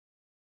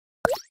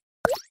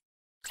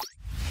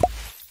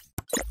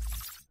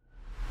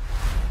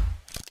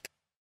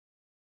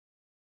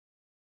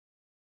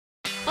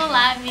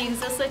Olá amigos,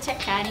 eu sou a Tia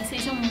Karen,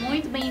 sejam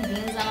muito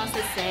bem-vindos à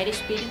nossa série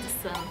Espírito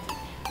Santo.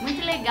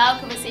 Muito legal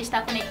que você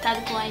está conectado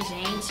com a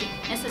gente.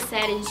 Nessa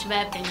série a gente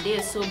vai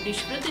aprender sobre os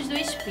frutos do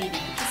Espírito,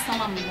 que são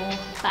amor,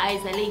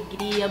 paz,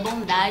 alegria,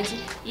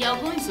 bondade e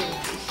alguns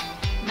outros.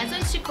 Mas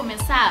antes de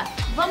começar,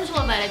 vamos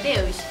louvar a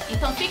Deus?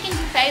 Então fiquem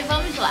de pé e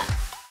vamos lá!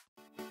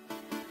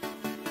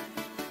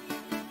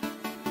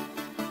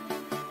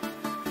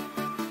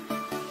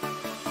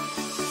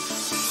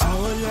 Ao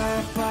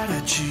olhar para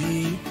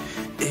ti,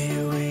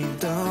 eu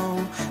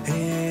então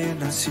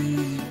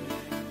renasci.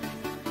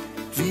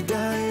 Vida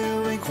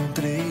eu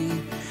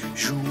encontrei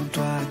junto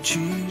a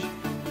ti.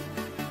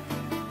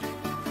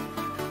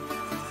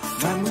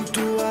 Vai muito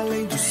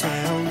além dos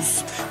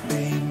céus,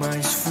 bem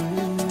mais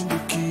fundo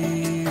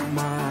que o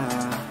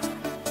mar.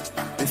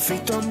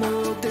 Perfeito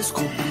amor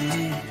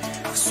descobri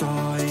só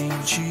em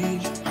ti.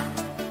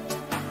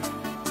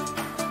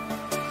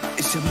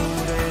 Esse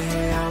amor é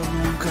real,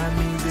 nunca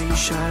me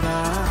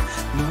deixará,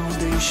 não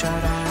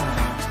deixará.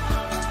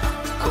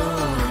 Oh,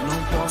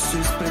 não posso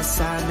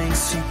expressar, nem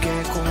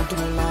sequer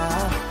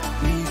controlar,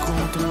 me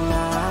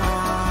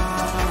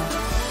controlar.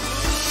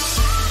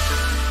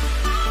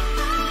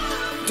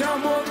 Teu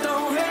amor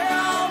tão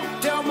real,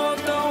 teu amor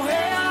tão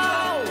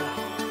real.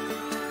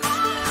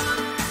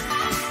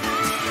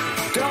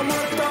 Teu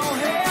amor tão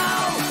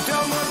real, teu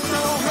amor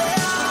tão real.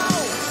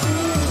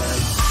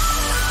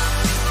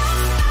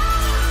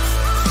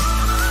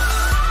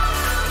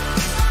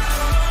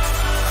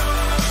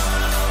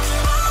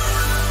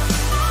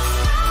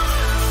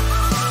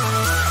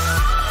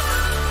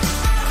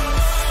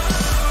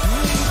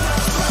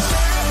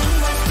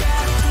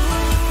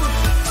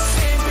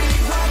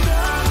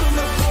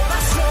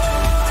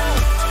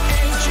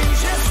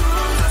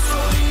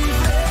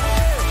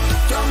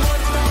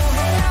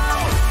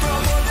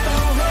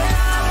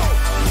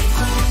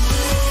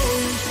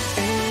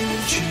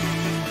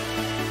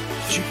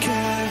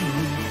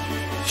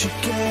 Te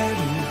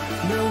quero,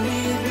 não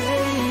me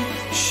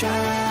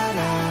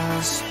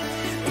deixarás.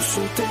 Eu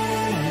sou teu,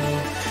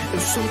 eu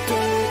sou teu.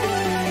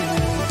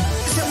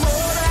 Esse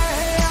amor é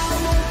real,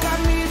 nunca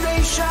me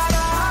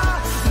deixará,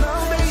 não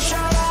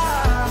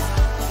deixará.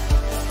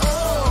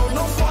 Oh,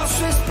 não posso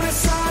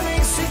expressar,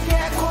 nem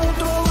sequer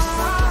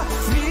controlar,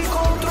 me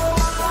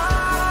controlar.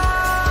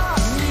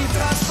 Me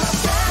traz pra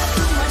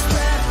perto, mais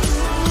perto,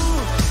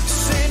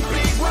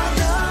 sempre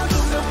guardando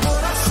meu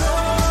coração.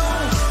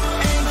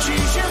 Em ti,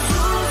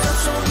 Jesus, eu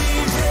sou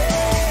livre.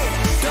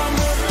 Teu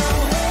amor tão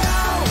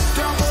real,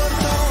 teu amor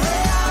tão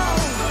real.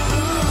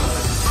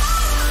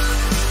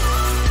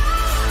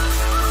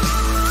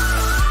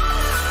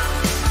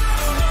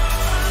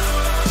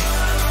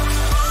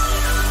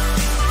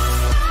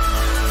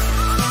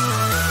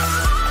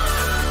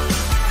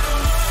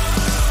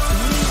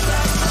 Me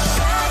traz pra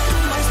perto,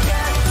 mais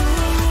perto,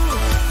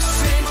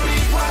 sempre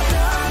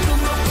guardando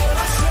meu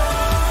coração.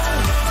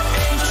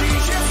 Em ti,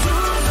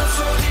 Jesus, eu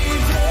sou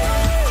livre.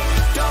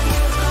 Teu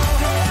amor tão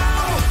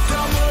real, teu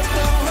amor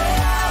tão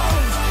real.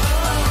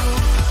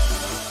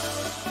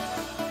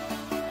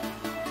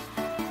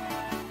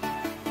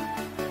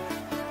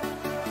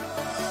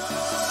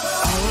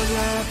 Ao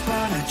olhar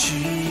para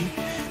ti,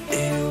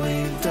 eu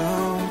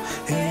então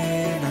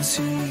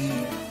renasci.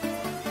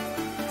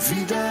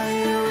 Vida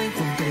eu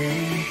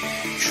encontrei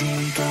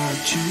junto a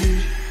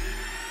ti.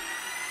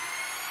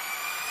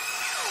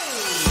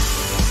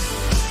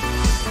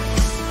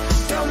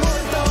 Teu amor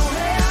tão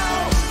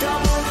real, teu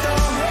amor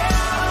tão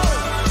real.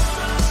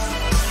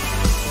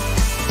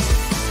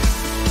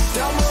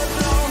 Teu amor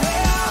tão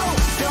real,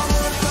 teu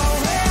amor tão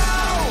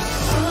real.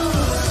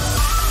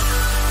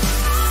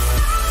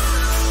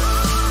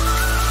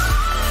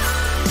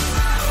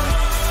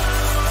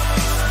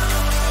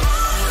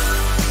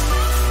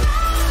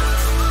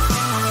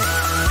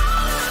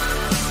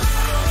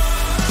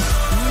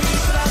 Me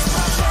traz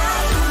pra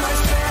perto,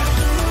 mais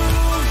perto,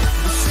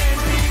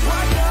 sempre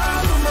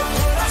guardando meu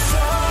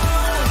coração.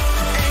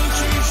 Em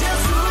ti,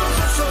 Jesus,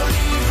 eu sou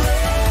livre.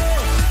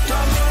 Teu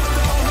amor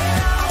tão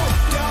real,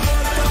 teu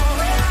amor tão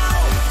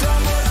real, teu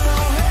amor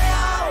tão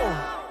real.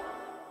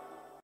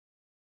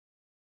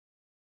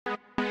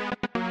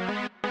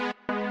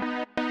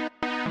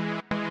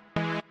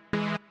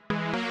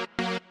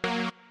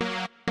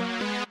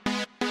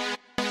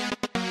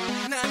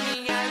 Na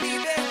minha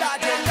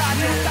liberdade,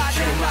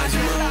 Chega mais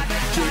uma,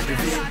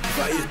 GPV,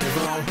 vai o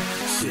trovão,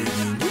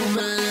 seguindo o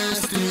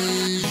mestre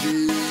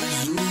Jesus.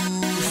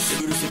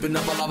 Seguro sempre na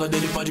palavra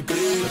dele, pode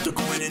crer. Eu tô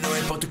com ele, não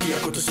importa o que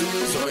acontecer.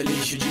 Só ele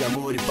enche de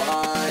amor e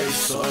paz,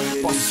 só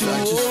ele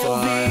satisfaz.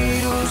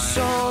 ouvir o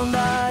som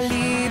da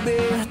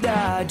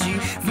liberdade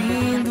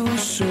vindo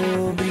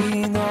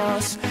sobre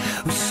nós,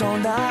 o som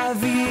da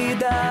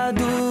vida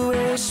do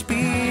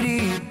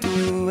Espírito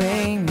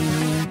em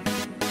mim.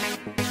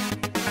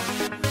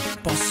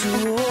 Posso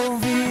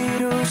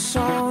ouvir o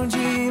som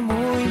de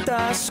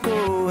muitas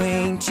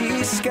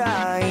correntes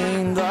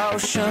caindo ao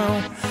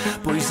chão,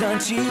 pois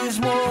antes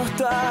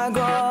morto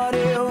agora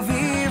eu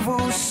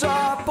vivo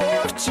só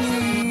por ti.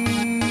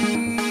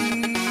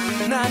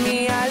 Na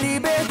minha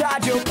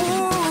liberdade eu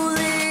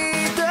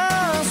pude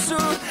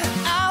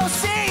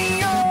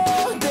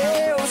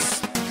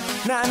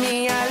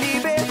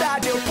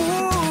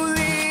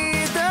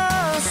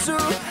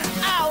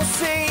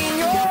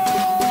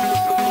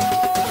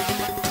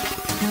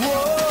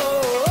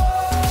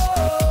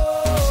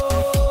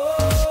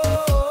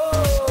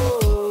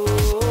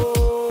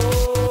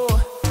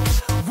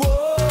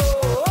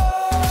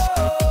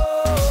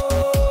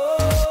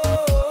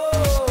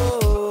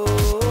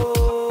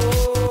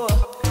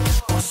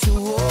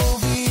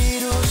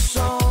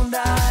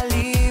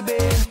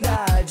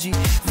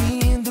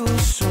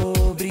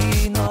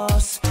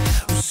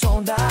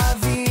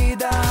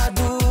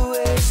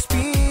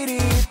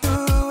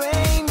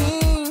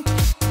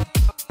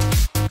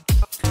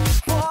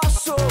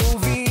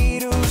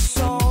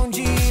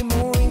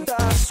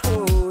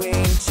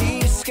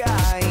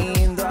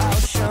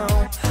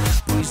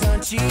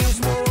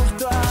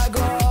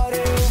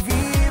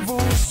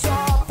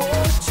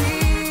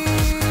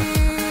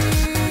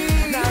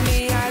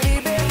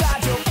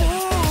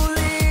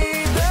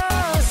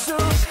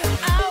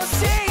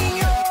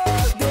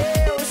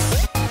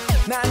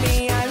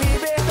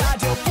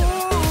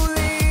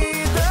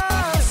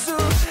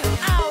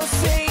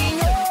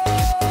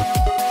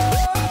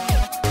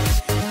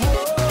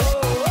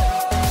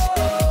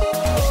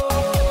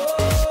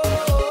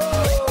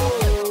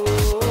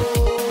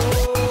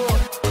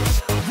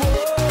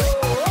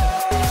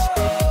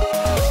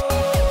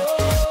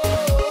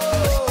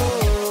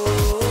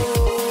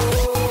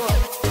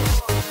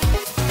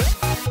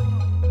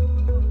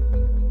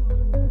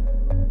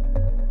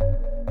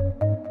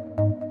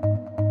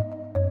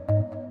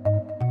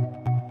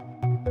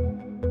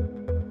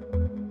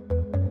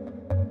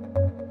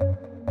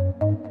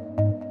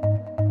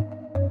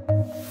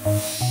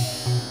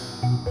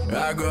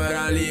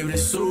agora livre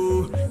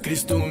sou,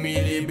 Cristo me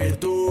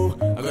libertou.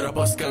 Agora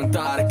posso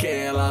cantar,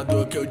 aquela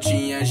dor que eu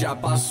tinha já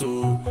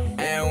passou.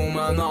 É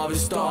uma nova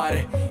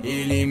história,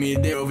 Ele me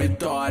deu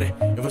vitória.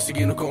 Eu vou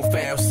seguindo com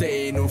fé, eu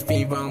sei, no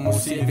fim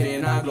vamos se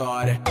ver na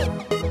glória.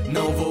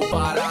 Não vou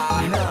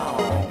parar, não,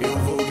 eu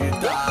vou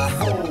gritar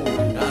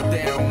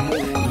até o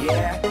mundo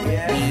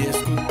me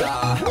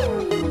escutar.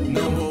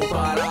 Não vou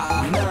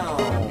parar, não,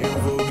 eu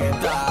vou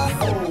gritar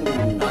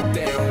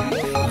até o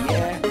mundo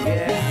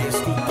me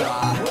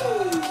escutar.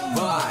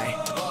 Vai,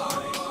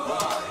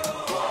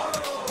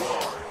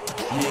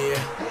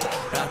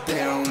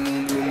 até o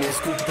mundo me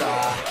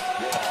escutar.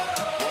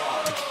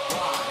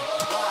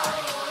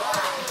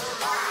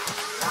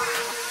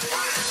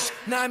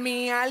 Na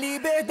minha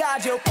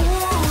liberdade eu pulo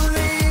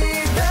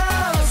e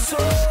danço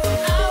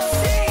ao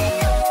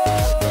Senhor.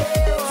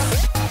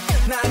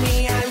 Na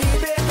minha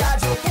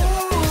liberdade eu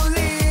pulo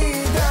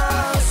e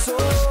danço,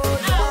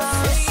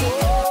 danço.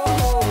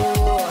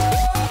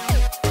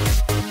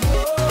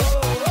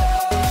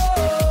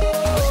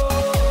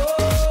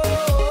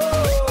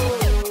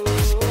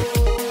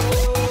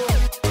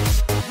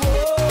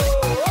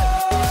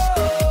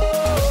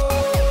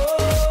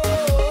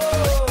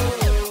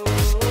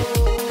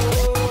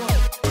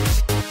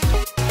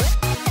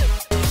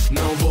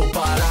 Não vou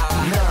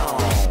parar, não,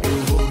 eu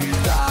vou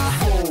gritar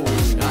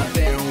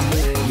até o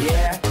mundo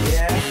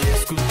me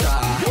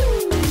escutar.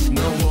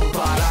 Não vou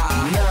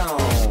parar, não,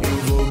 eu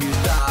vou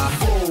gritar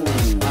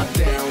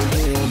até o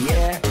mundo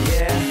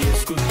me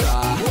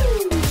escutar.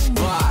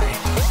 Vai,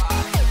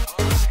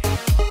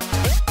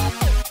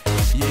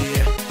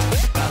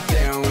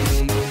 até o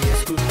mundo me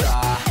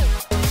escutar.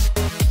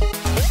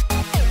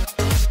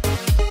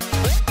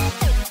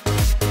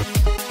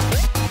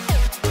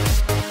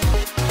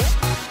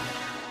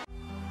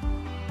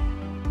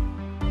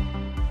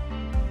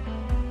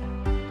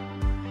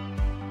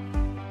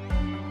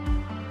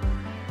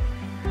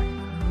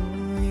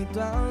 Muito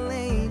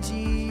além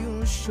de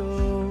um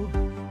show,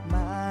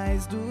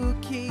 mais do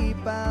que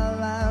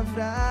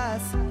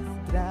palavras,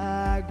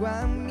 trago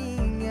a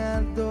minha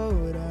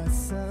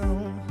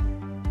adoração.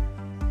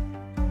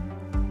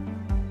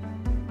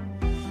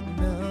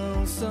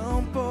 Não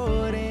são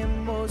por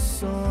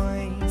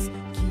emoções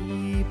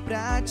que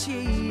pra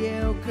ti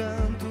eu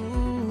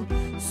canto,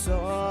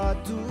 só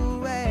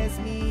tu és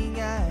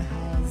minha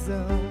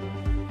razão.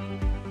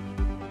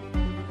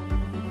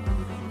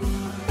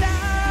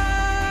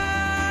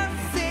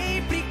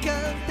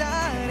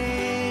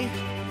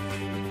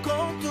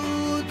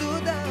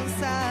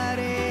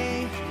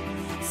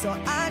 Só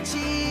a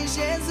ti,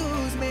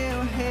 Jesus,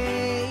 meu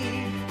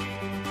rei.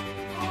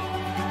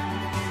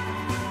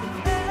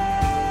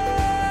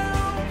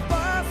 Não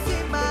posso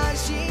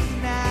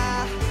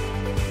imaginar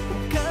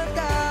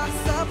cantar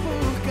só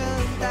por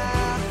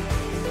cantar,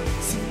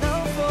 se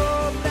não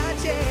for pra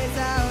te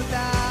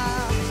exaltar.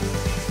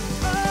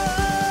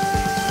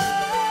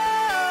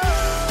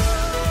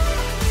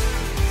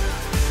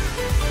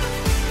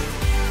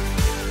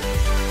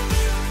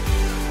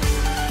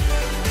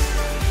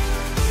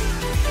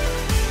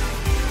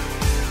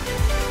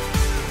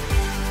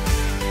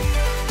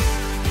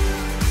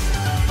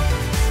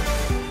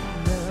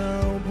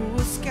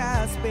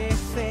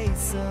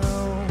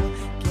 Perfeição,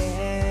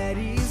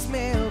 queres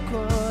meu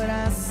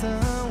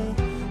coração,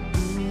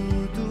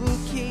 tudo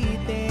que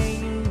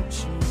tenho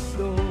te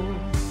dou.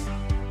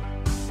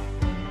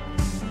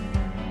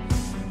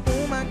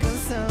 Uma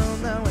canção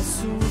não é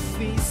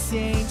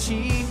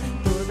suficiente,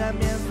 toda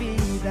minha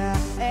vida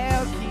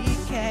é o que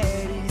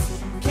queres.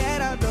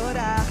 Quero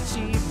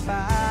adorar-te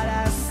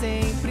para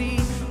sempre,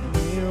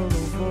 meu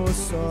louvor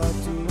só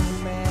tu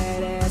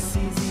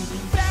mereces.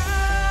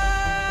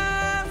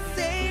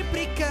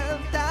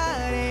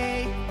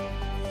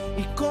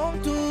 E com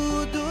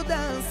tudo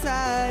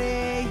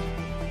dançarei,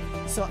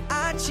 só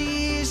a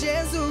ti,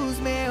 Jesus,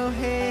 meu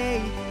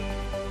rei.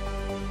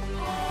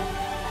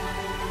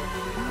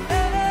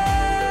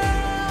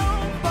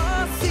 Não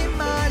posso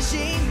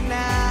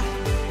imaginar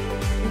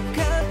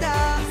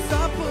cantar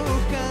só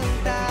por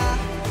cantar,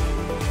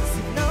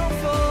 se não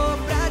for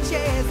pra te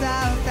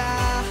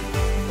exaltar.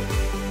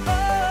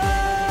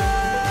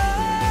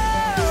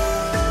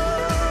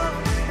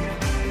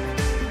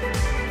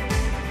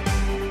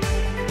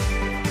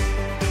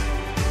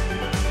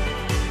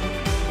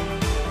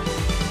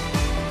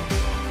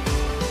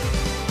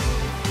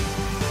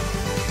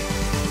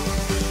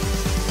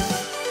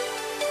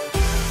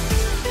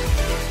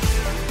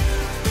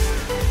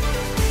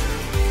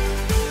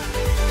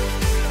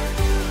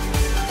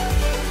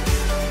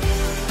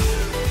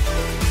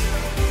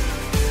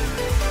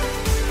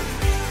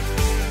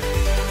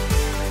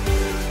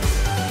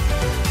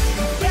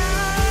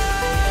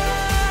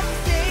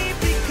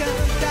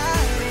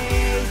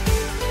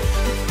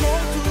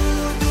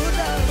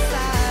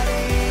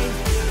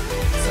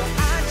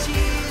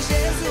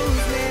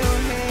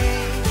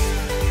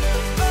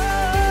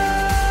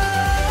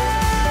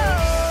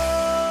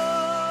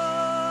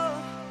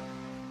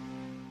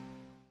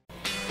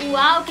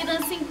 Uau, que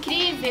dança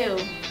incrível!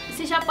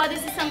 Vocês já podem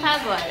se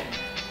sentar agora.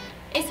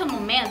 Esse é o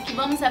momento que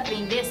vamos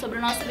aprender sobre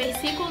o nosso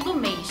versículo do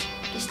mês,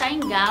 que está em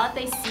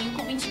Gálatas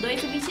 5,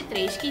 22 e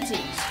 23, que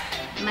diz: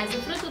 mas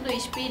o fruto do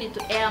Espírito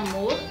é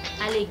amor,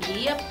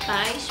 alegria,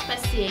 paz,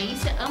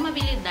 paciência,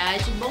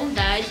 amabilidade,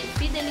 bondade,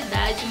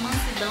 fidelidade,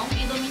 mansidão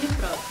e domínio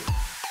próprio.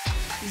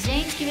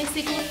 Gente, que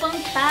versículo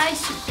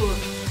fantástico!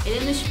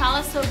 Ele nos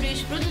fala sobre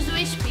os frutos do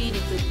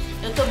Espírito.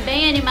 Eu tô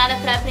bem animada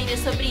para aprender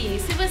sobre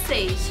isso. E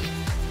vocês?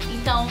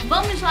 Então,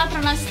 vamos lá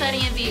para nossa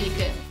historinha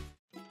bíblica.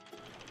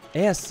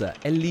 Essa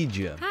é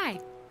Lídia. Hi.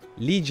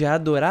 Lídia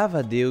adorava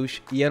a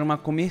Deus e era uma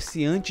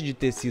comerciante de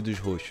tecidos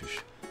roxos.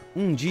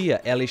 Um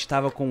dia, ela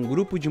estava com um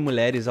grupo de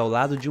mulheres ao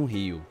lado de um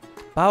rio.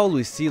 Paulo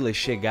e Silas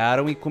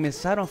chegaram e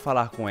começaram a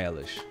falar com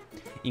elas.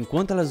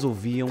 Enquanto elas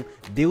ouviam,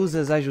 Deus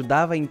as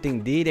ajudava a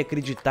entender e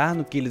acreditar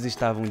no que eles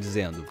estavam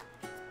dizendo.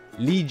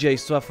 Lídia e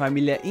sua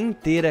família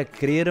inteira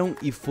creram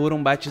e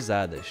foram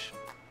batizadas.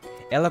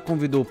 Ela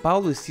convidou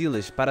Paulo e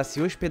Silas para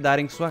se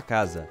hospedarem em sua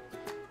casa.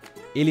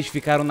 Eles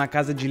ficaram na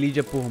casa de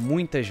Lídia por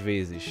muitas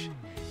vezes.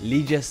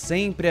 Lídia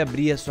sempre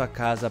abria sua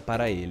casa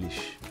para eles.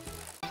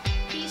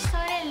 Que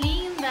história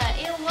linda!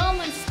 Eu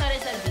amo as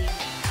histórias da Bíblia.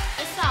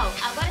 Pessoal,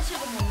 agora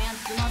chegou o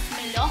momento do nosso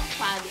melhor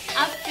quadro,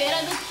 a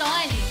Feira do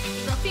Tony.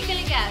 Então fica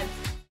ligado.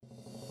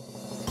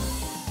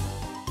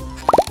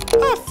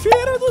 A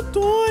Feira do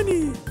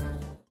Tony!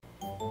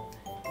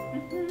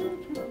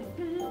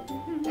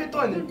 Ei,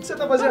 Tony, o que você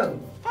tá fazendo?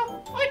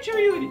 Oi, tio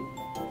Yuri.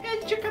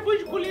 A gente acabou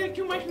de colher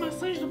aqui umas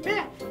maçãs do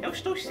pé. Eu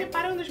estou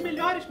separando as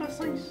melhores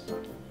maçãs.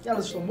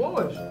 Elas estão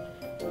boas?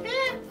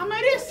 É, a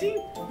maioria sim,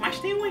 mas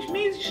tem umas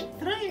meio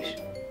estranhas.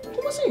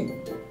 Como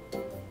assim?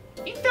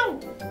 Então,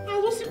 a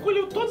Lucy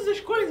colheu todas as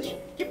coisas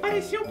que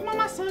pareciam com uma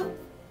maçã.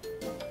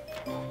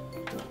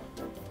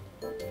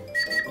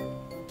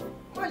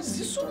 Mas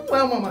isso não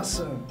é uma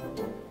maçã.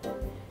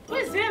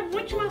 Pois é, um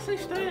monte de maçã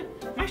estranha.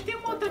 Mas tem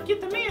uma outra aqui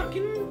também, ó, que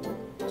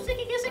não sei o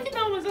que é isso aqui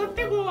não, mas ela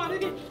pegou, olha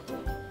aqui.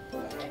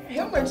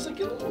 Realmente, isso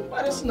aqui não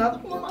parece nada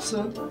com uma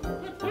maçã.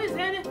 Pois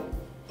é, né?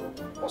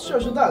 Posso te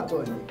ajudar,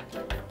 Tony?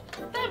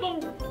 Tá bom,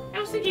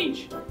 é o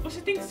seguinte, você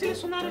tem que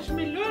selecionar as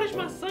melhores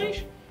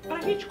maçãs pra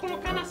gente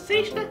colocar na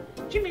cesta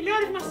de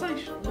melhores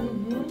maçãs.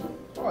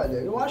 Olha,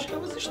 eu acho que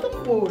elas estão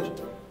boas,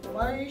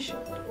 mas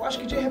eu acho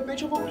que de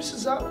repente eu vou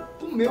precisar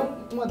comer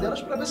uma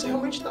delas pra ver se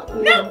realmente tá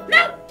boa. Não!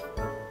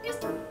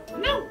 Isso,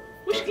 não!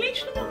 Os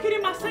clientes não vão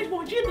querer maçãs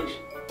mordidas?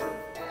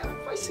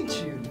 É, faz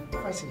sentido,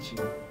 faz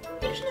sentido.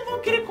 Eles não vão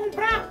querer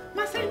comprar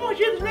maçãs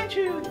mordidas, né,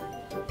 tio?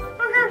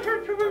 Eu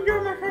já te vendi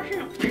uma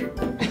caixinha.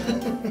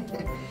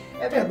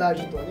 É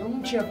verdade, Tony, eu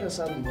não tinha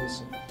pensado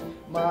nisso.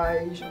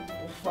 Mas,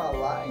 por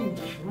falar em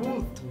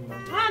fruto...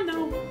 Ah,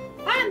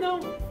 não!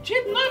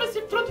 De novo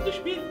esse fruto do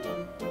Espírito.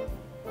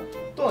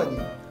 Tony,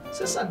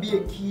 você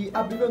sabia que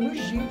a Bíblia nos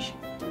diz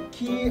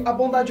que a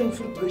bondade é um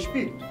fruto do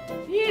Espírito?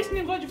 E esse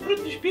negócio de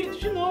fruto do Espírito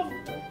de novo.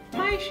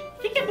 Mas, o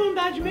que é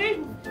bondade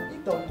mesmo?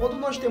 Então, quando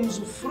nós temos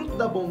o fruto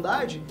da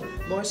bondade,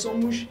 nós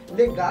somos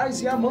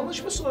legais e amamos as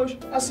pessoas,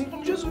 assim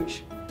como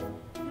Jesus.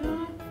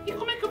 E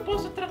como é que eu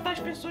posso tratar as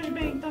pessoas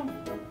bem, então?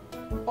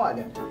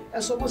 Olha, é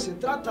só você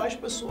tratar as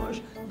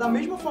pessoas da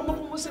mesma forma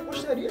como você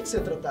gostaria de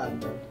ser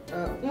tratado.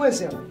 Um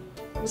exemplo,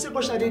 você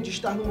gostaria de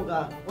estar num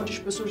lugar onde as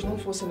pessoas não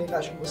fossem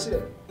legais com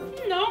você?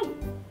 Não!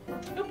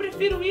 Eu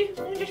prefiro ir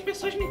onde as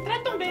pessoas me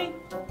tratam bem.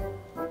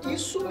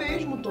 Isso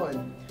mesmo,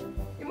 Tony.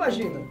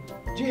 Imagina,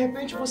 de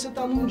repente você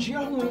tá num dia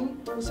ruim,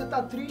 você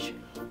tá triste.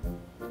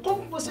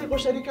 Como você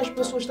gostaria que as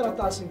pessoas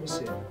tratassem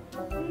você?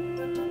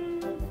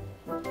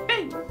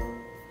 Bem,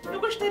 eu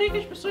gostaria que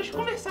as pessoas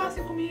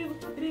conversassem comigo,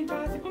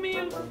 brincassem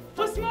comigo,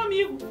 fossem meu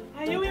amigo.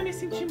 Aí eu ia me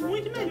sentir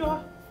muito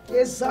melhor.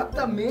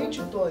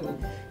 Exatamente, Tony.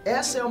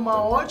 Essa é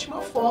uma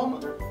ótima forma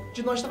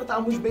de nós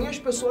tratarmos bem as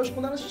pessoas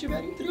quando elas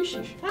estiverem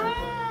tristes.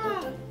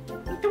 Ah,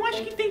 então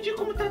acho que entendi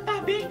como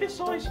tratar bem as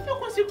pessoas. Eu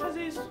consigo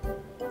fazer isso.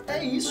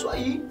 É isso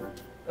aí.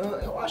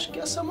 Eu acho que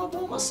essa é uma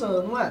boa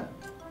maçã, não é?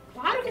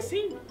 Claro que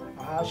sim.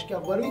 Acho que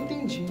agora eu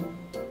entendi.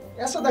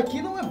 Essa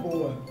daqui não é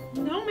boa.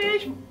 Não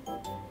mesmo.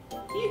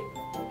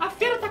 Ih, a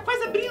feira tá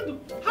quase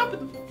abrindo.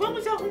 Rápido,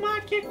 vamos arrumar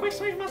aqui quais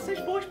são as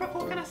maçãs boas pra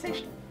colocar na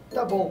cesta.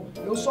 Tá bom,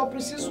 eu só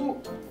preciso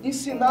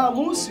ensinar a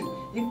Lucy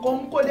em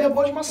como colher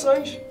boas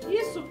maçãs.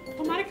 Isso,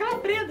 tomara que ela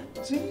aprenda.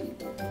 Sim.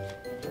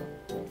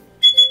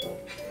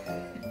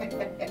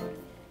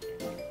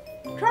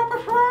 Tchau,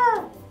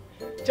 pessoal.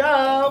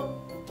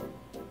 Tchau.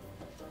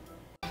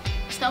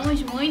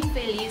 Estamos muito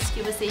felizes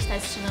que você está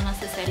assistindo a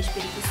nossa série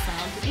Espírito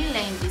Santo. E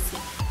lembre-se,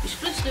 os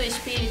frutos do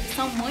Espírito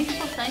são muito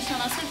importantes na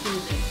nossa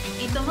vida.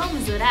 Então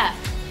vamos orar?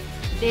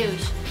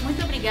 Deus,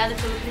 muito obrigada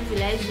pelo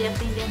privilégio de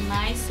aprender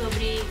mais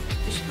sobre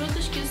os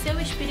frutos que o Seu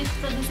Espírito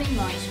produz em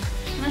nós.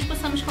 Que nós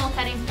possamos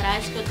colocar em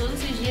prática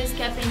todos os dias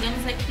que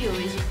aprendemos aqui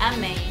hoje.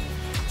 Amém.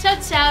 Tchau,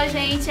 tchau,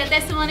 gente. Até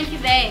semana que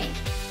vem.